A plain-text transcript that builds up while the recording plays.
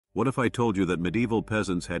What if I told you that medieval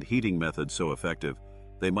peasants had heating methods so effective,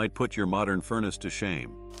 they might put your modern furnace to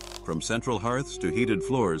shame? From central hearths to heated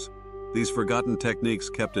floors, these forgotten techniques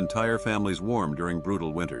kept entire families warm during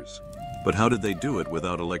brutal winters. But how did they do it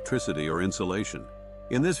without electricity or insulation?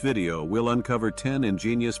 In this video, we'll uncover 10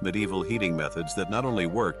 ingenious medieval heating methods that not only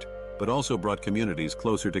worked, but also brought communities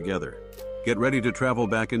closer together. Get ready to travel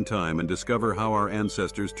back in time and discover how our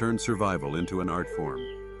ancestors turned survival into an art form.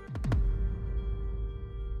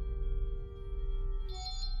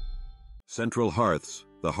 Central hearths,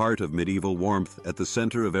 the heart of medieval warmth. At the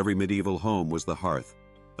center of every medieval home was the hearth,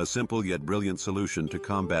 a simple yet brilliant solution to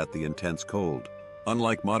combat the intense cold.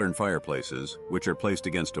 Unlike modern fireplaces, which are placed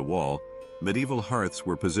against a wall, medieval hearths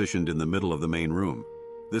were positioned in the middle of the main room.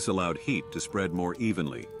 This allowed heat to spread more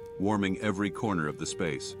evenly, warming every corner of the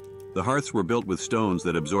space. The hearths were built with stones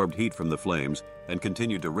that absorbed heat from the flames and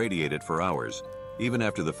continued to radiate it for hours, even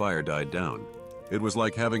after the fire died down. It was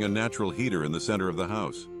like having a natural heater in the center of the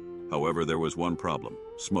house. However, there was one problem: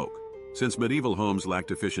 smoke. Since medieval homes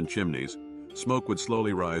lacked efficient chimneys, smoke would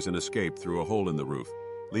slowly rise and escape through a hole in the roof,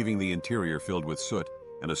 leaving the interior filled with soot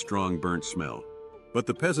and a strong burnt smell. But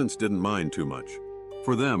the peasants didn't mind too much.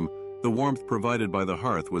 For them, the warmth provided by the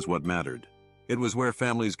hearth was what mattered. It was where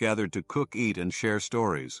families gathered to cook, eat, and share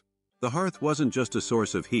stories. The hearth wasn't just a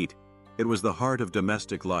source of heat, it was the heart of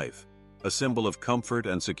domestic life, a symbol of comfort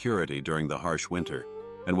and security during the harsh winter.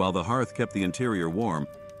 And while the hearth kept the interior warm,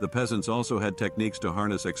 the peasants also had techniques to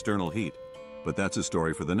harness external heat. But that's a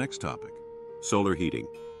story for the next topic: solar heating,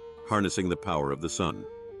 harnessing the power of the sun.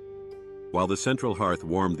 While the central hearth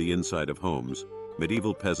warmed the inside of homes,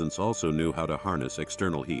 medieval peasants also knew how to harness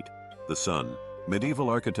external heat, the sun. Medieval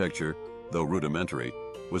architecture, though rudimentary,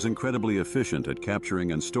 was incredibly efficient at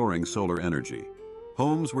capturing and storing solar energy.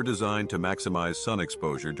 Homes were designed to maximize sun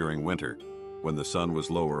exposure during winter, when the sun was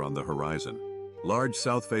lower on the horizon. Large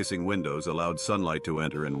south-facing windows allowed sunlight to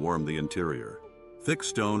enter and warm the interior. Thick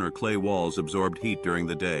stone or clay walls absorbed heat during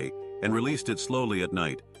the day and released it slowly at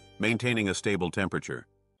night, maintaining a stable temperature.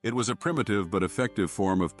 It was a primitive but effective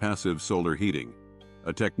form of passive solar heating,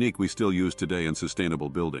 a technique we still use today in sustainable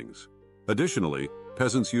buildings. Additionally,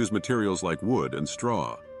 peasants used materials like wood and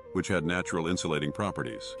straw, which had natural insulating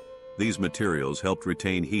properties. These materials helped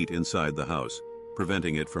retain heat inside the house,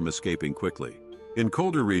 preventing it from escaping quickly. In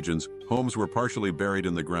colder regions, homes were partially buried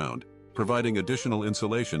in the ground, providing additional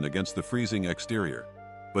insulation against the freezing exterior.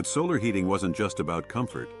 But solar heating wasn't just about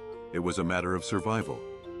comfort, it was a matter of survival.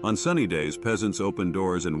 On sunny days, peasants opened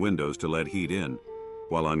doors and windows to let heat in,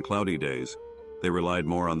 while on cloudy days, they relied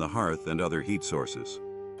more on the hearth and other heat sources.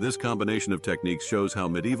 This combination of techniques shows how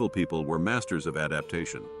medieval people were masters of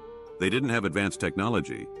adaptation. They didn't have advanced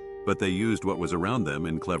technology, but they used what was around them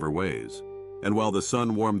in clever ways. And while the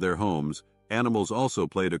sun warmed their homes, animals also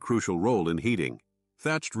played a crucial role in heating.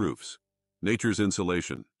 Thatched roofs, nature's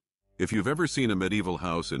insulation. If you've ever seen a medieval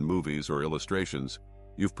house in movies or illustrations,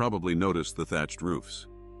 you've probably noticed the thatched roofs.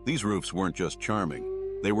 These roofs weren't just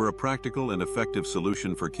charming, they were a practical and effective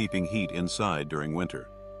solution for keeping heat inside during winter.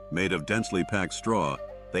 Made of densely packed straw,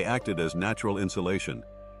 they acted as natural insulation,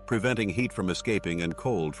 preventing heat from escaping and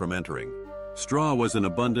cold from entering. Straw was an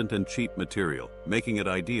abundant and cheap material, making it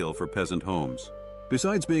ideal for peasant homes.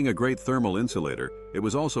 Besides being a great thermal insulator, it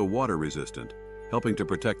was also water resistant, helping to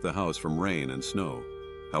protect the house from rain and snow.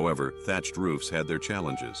 However, thatched roofs had their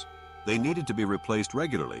challenges. They needed to be replaced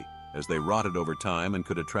regularly, as they rotted over time and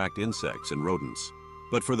could attract insects and rodents.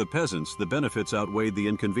 But for the peasants, the benefits outweighed the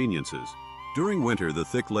inconveniences. During winter, the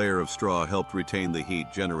thick layer of straw helped retain the heat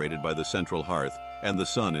generated by the central hearth and the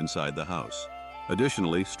sun inside the house.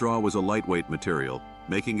 Additionally, straw was a lightweight material,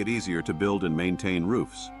 making it easier to build and maintain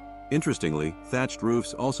roofs. Interestingly, thatched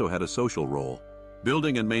roofs also had a social role.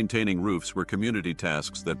 Building and maintaining roofs were community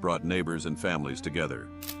tasks that brought neighbors and families together.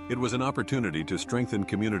 It was an opportunity to strengthen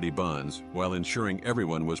community bonds while ensuring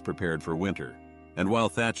everyone was prepared for winter. And while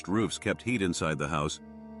thatched roofs kept heat inside the house,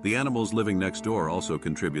 the animals living next door also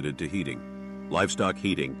contributed to heating. Livestock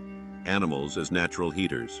heating, animals as natural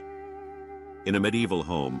heaters. In a medieval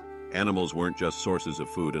home, animals weren't just sources of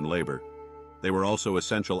food and labor. They were also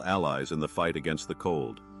essential allies in the fight against the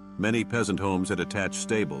cold. Many peasant homes had attached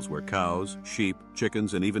stables where cows, sheep,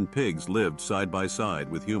 chickens, and even pigs lived side by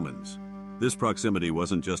side with humans. This proximity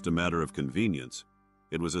wasn't just a matter of convenience,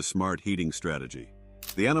 it was a smart heating strategy.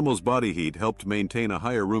 The animal's body heat helped maintain a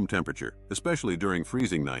higher room temperature, especially during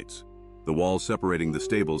freezing nights. The walls separating the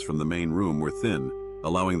stables from the main room were thin,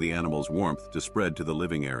 allowing the animal's warmth to spread to the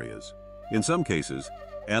living areas. In some cases,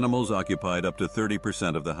 animals occupied up to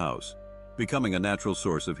 30% of the house, becoming a natural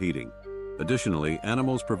source of heating. Additionally,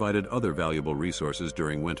 animals provided other valuable resources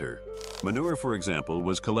during winter. Manure, for example,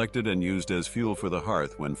 was collected and used as fuel for the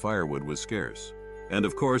hearth when firewood was scarce. And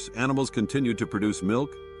of course, animals continued to produce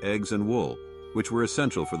milk, eggs, and wool, which were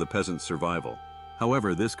essential for the peasants' survival.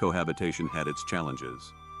 However, this cohabitation had its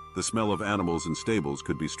challenges. The smell of animals in stables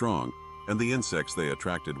could be strong, and the insects they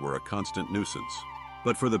attracted were a constant nuisance.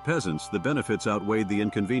 But for the peasants, the benefits outweighed the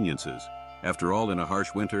inconveniences. After all, in a harsh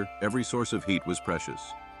winter, every source of heat was precious.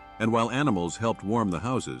 And while animals helped warm the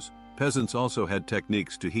houses, peasants also had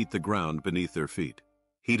techniques to heat the ground beneath their feet.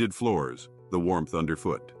 Heated floors, the warmth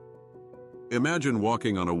underfoot. Imagine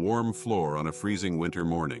walking on a warm floor on a freezing winter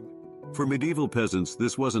morning. For medieval peasants,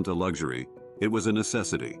 this wasn't a luxury, it was a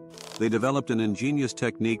necessity. They developed an ingenious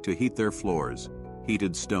technique to heat their floors: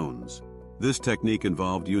 heated stones. This technique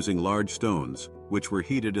involved using large stones, which were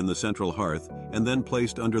heated in the central hearth and then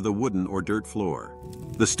placed under the wooden or dirt floor.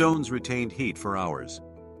 The stones retained heat for hours,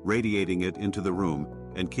 radiating it into the room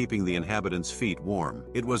and keeping the inhabitants' feet warm.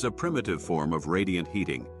 It was a primitive form of radiant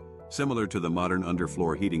heating, similar to the modern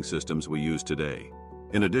underfloor heating systems we use today.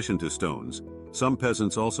 In addition to stones, some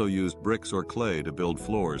peasants also used bricks or clay to build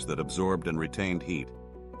floors that absorbed and retained heat.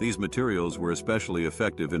 These materials were especially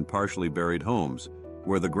effective in partially buried homes,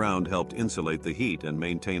 where the ground helped insulate the heat and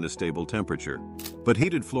maintain a stable temperature. But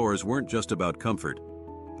heated floors weren't just about comfort.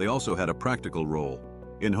 They also had a practical role.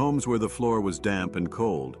 In homes where the floor was damp and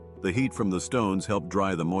cold, the heat from the stones helped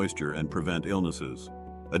dry the moisture and prevent illnesses.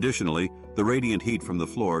 Additionally, the radiant heat from the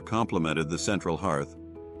floor complemented the central hearth,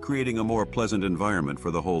 creating a more pleasant environment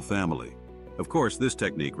for the whole family. Of course, this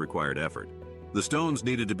technique required effort. The stones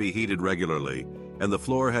needed to be heated regularly, and the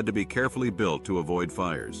floor had to be carefully built to avoid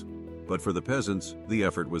fires. But for the peasants, the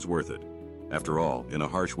effort was worth it. After all, in a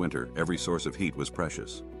harsh winter, every source of heat was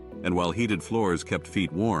precious. And while heated floors kept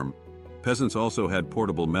feet warm, peasants also had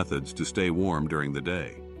portable methods to stay warm during the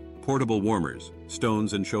day. Portable warmers,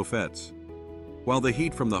 stones, and chauffettes. While the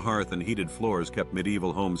heat from the hearth and heated floors kept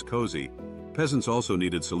medieval homes cozy, peasants also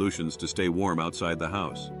needed solutions to stay warm outside the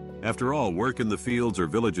house. After all, work in the fields or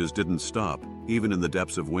villages didn't stop, even in the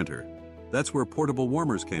depths of winter. That's where portable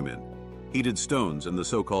warmers came in. Heated stones and the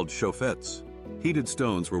so-called chauffettes. Heated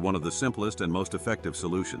stones were one of the simplest and most effective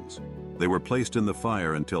solutions. They were placed in the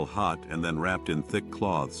fire until hot and then wrapped in thick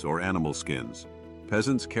cloths or animal skins.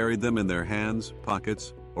 Peasants carried them in their hands,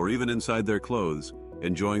 pockets, or even inside their clothes,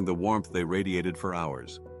 enjoying the warmth they radiated for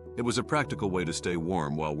hours. It was a practical way to stay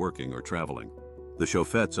warm while working or traveling. The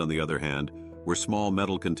chauffettes, on the other hand, were small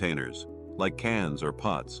metal containers, like cans or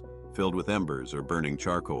pots, filled with embers or burning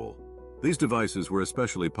charcoal. These devices were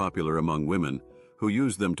especially popular among women, who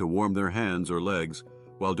used them to warm their hands or legs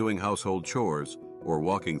while doing household chores or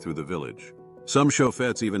walking through the village. Some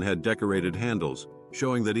chauffettes even had decorated handles,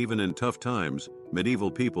 showing that even in tough times,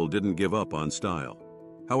 medieval people didn't give up on style.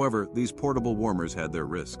 However, these portable warmers had their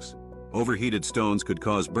risks. Overheated stones could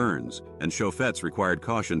cause burns, and chauffettes required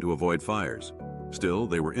caution to avoid fires. Still,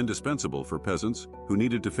 they were indispensable for peasants who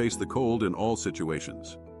needed to face the cold in all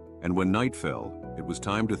situations. And when night fell, it was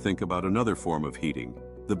time to think about another form of heating,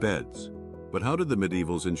 the beds. But how did the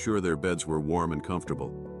medievals ensure their beds were warm and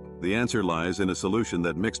comfortable? The answer lies in a solution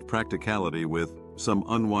that mixed practicality with some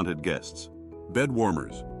unwanted guests. Bed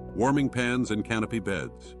warmers, warming pans, and canopy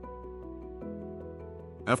beds.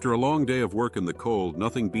 After a long day of work in the cold,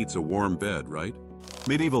 nothing beats a warm bed, right?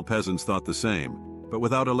 Medieval peasants thought the same, but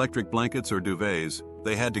without electric blankets or duvets,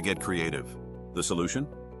 they had to get creative. The solution?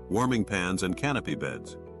 Warming pans and canopy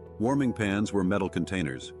beds. Warming pans were metal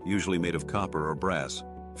containers, usually made of copper or brass,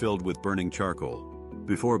 filled with burning charcoal.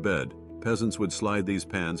 Before bed, peasants would slide these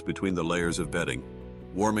pans between the layers of bedding,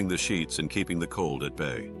 warming the sheets and keeping the cold at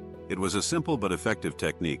bay. It was a simple but effective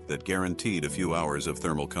technique that guaranteed a few hours of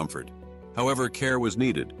thermal comfort. However, care was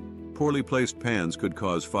needed. Poorly placed pans could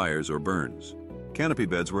cause fires or burns. Canopy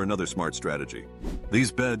beds were another smart strategy.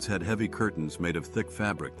 These beds had heavy curtains made of thick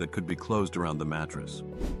fabric that could be closed around the mattress.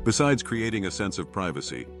 Besides creating a sense of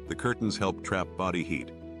privacy, the curtains helped trap body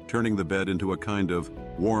heat, turning the bed into a kind of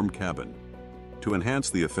warm cabin. To enhance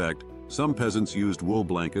the effect, some peasants used wool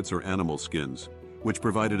blankets or animal skins, which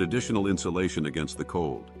provided additional insulation against the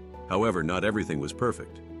cold. However, not everything was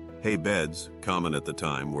perfect. Hay beds, common at the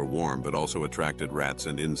time, were warm but also attracted rats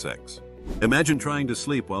and insects. Imagine trying to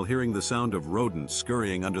sleep while hearing the sound of rodents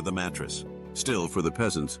scurrying under the mattress. Still, for the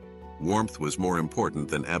peasants, warmth was more important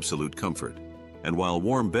than absolute comfort. And while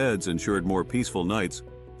warm beds ensured more peaceful nights,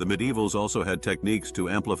 the medievals also had techniques to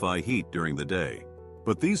amplify heat during the day.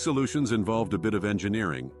 But these solutions involved a bit of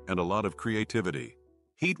engineering and a lot of creativity.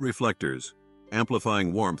 Heat reflectors,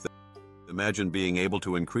 amplifying warmth. Imagine being able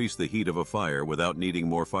to increase the heat of a fire without needing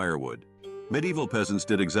more firewood. Medieval peasants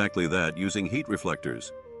did exactly that using heat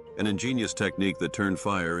reflectors, an ingenious technique that turned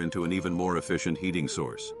fire into an even more efficient heating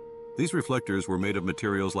source. These reflectors were made of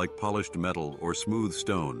materials like polished metal or smooth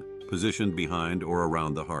stone, positioned behind or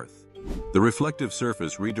around the hearth. The reflective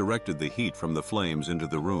surface redirected the heat from the flames into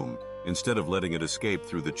the room, instead of letting it escape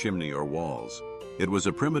through the chimney or walls. It was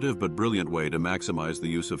a primitive but brilliant way to maximize the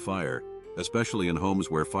use of fire, especially in homes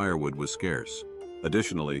where firewood was scarce.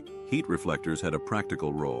 Additionally, heat reflectors had a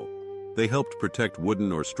practical role. They helped protect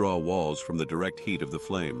wooden or straw walls from the direct heat of the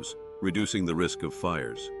flames, reducing the risk of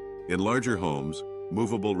fires. In larger homes,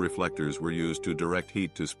 movable reflectors were used to direct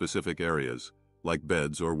heat to specific areas, like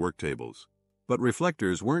beds or work tables. But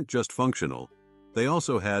reflectors weren't just functional, they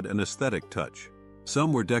also had an aesthetic touch.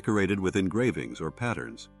 Some were decorated with engravings or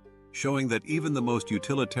patterns, showing that even the most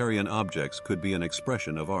utilitarian objects could be an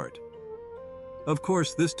expression of art. Of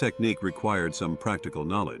course, this technique required some practical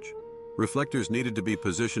knowledge. Reflectors needed to be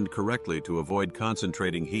positioned correctly to avoid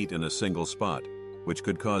concentrating heat in a single spot, which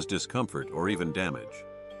could cause discomfort or even damage.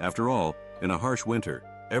 After all, in a harsh winter,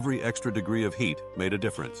 every extra degree of heat made a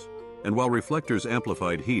difference. And while reflectors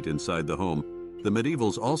amplified heat inside the home, the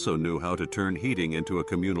medievals also knew how to turn heating into a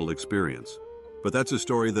communal experience. But that's a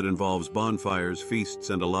story that involves bonfires, feasts,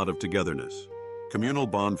 and a lot of togetherness. Communal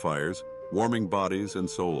bonfires, warming bodies and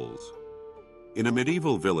souls. In a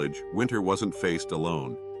medieval village, winter wasn't faced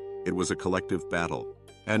alone. It was a collective battle.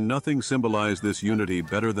 And nothing symbolized this unity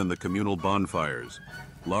better than the communal bonfires.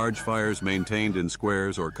 Large fires maintained in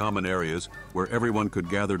squares or common areas where everyone could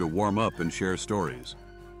gather to warm up and share stories.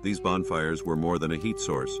 These bonfires were more than a heat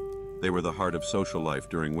source. They were the heart of social life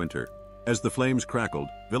during winter. As the flames crackled,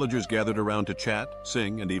 villagers gathered around to chat,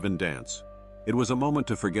 sing, and even dance. It was a moment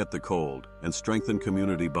to forget the cold and strengthen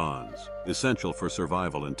community bonds, essential for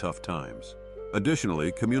survival in tough times.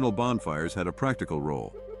 Additionally, communal bonfires had a practical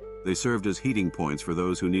role. They served as heating points for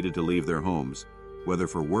those who needed to leave their homes, whether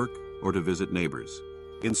for work or to visit neighbors.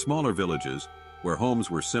 In smaller villages, where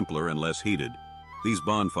homes were simpler and less heated, these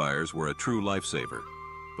bonfires were a true lifesaver.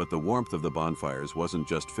 But the warmth of the bonfires wasn't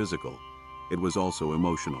just physical, it was also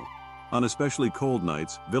emotional. On especially cold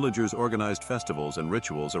nights, villagers organized festivals and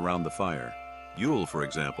rituals around the fire. Yule, for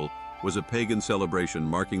example, was a pagan celebration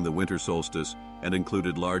marking the winter solstice and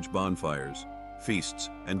included large bonfires,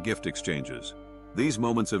 feasts, and gift exchanges. These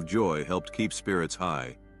moments of joy helped keep spirits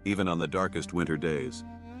high, even on the darkest winter days.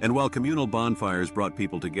 And while communal bonfires brought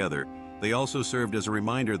people together, they also served as a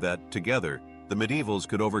reminder that, together, the medievals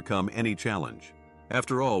could overcome any challenge.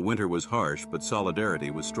 After all, winter was harsh, but solidarity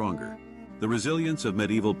was stronger. The resilience of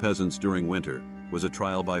medieval peasants during winter was a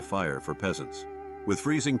trial by fire for peasants. With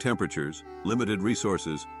freezing temperatures, limited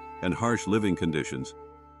resources, and harsh living conditions,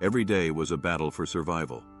 every day was a battle for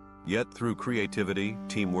survival. Yet through creativity,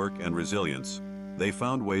 teamwork, and resilience, they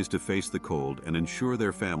found ways to face the cold and ensure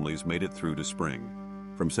their families made it through to spring.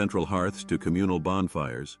 From central hearths to communal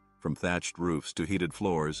bonfires, from thatched roofs to heated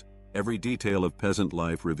floors, every detail of peasant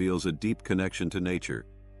life reveals a deep connection to nature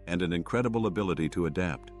and an incredible ability to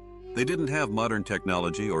adapt. They didn't have modern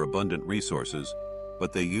technology or abundant resources,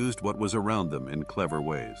 but they used what was around them in clever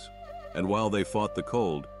ways. And while they fought the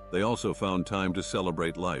cold, they also found time to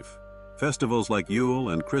celebrate life. Festivals like Yule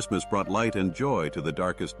and Christmas brought light and joy to the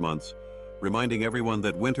darkest months, reminding everyone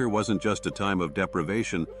that winter wasn't just a time of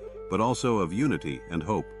deprivation, but also of unity and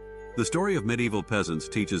hope. The story of medieval peasants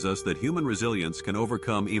teaches us that human resilience can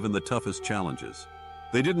overcome even the toughest challenges.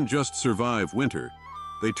 They didn't just survive winter,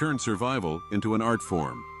 they turned survival into an art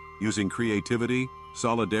form, using creativity,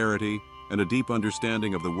 solidarity, and a deep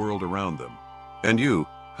understanding of the world around them. And you,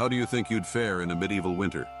 how do you think you'd fare in a medieval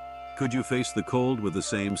winter? Could you face the cold with the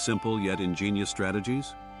same simple yet ingenious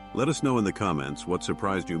strategies? Let us know in the comments what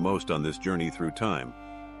surprised you most on this journey through time.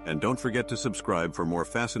 And don't forget to subscribe for more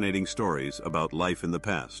fascinating stories about life in the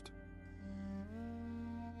past.